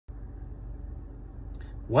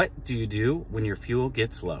What do you do when your fuel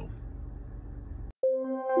gets low?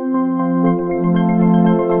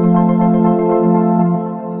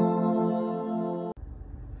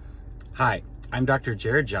 Hi, I'm Dr.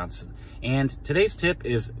 Jared Johnson, and today's tip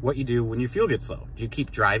is what you do when your fuel gets low. Do you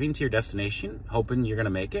keep driving to your destination, hoping you're gonna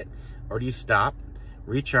make it? Or do you stop,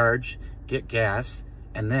 recharge, get gas,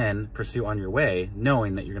 and then pursue on your way,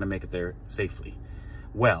 knowing that you're gonna make it there safely?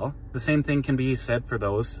 Well, the same thing can be said for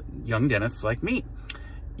those young dentists like me.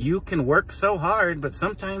 You can work so hard, but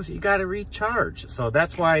sometimes you gotta recharge. So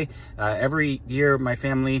that's why every year my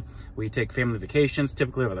family, we take family vacations,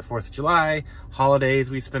 typically over the 4th of July, holidays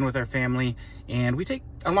we spend with our family, and we take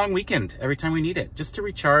a long weekend every time we need it, just to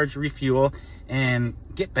recharge, refuel, and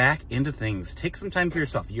get back into things. Take some time for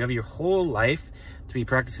yourself. You have your whole life to be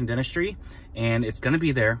practicing dentistry, and it's gonna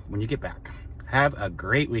be there when you get back. Have a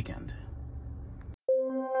great weekend.